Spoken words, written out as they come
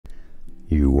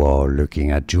You are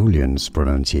looking at Julian's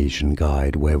pronunciation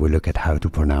guide, where we look at how to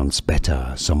pronounce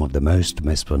better some of the most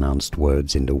mispronounced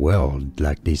words in the world,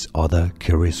 like this other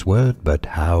curious word. But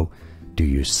how do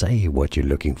you say what you're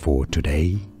looking for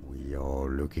today? We are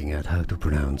looking at how to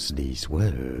pronounce these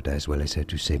words, as well as how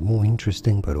to say more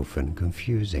interesting but often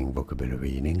confusing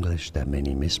vocabulary in English that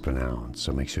many mispronounce.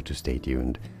 So make sure to stay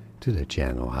tuned to the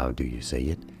channel. How do you say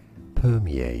it?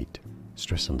 Permeate.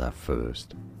 Stress on that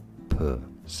first. Per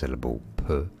syllable.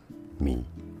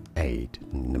 Permeate.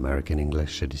 In American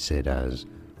English it is said as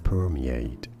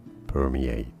permeate,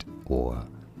 permeate, or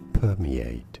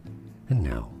permeate. And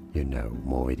now you know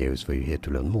more videos for you here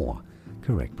to learn more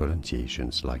correct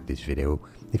pronunciations like this video.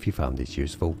 If you found this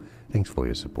useful, thanks for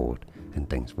your support and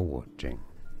thanks for watching.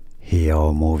 Here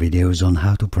are more videos on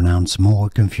how to pronounce more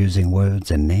confusing words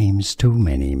and names too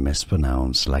many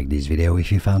mispronounced. Like this video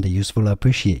if you found it useful. I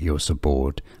appreciate your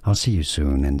support. I'll see you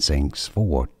soon and thanks for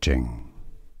watching.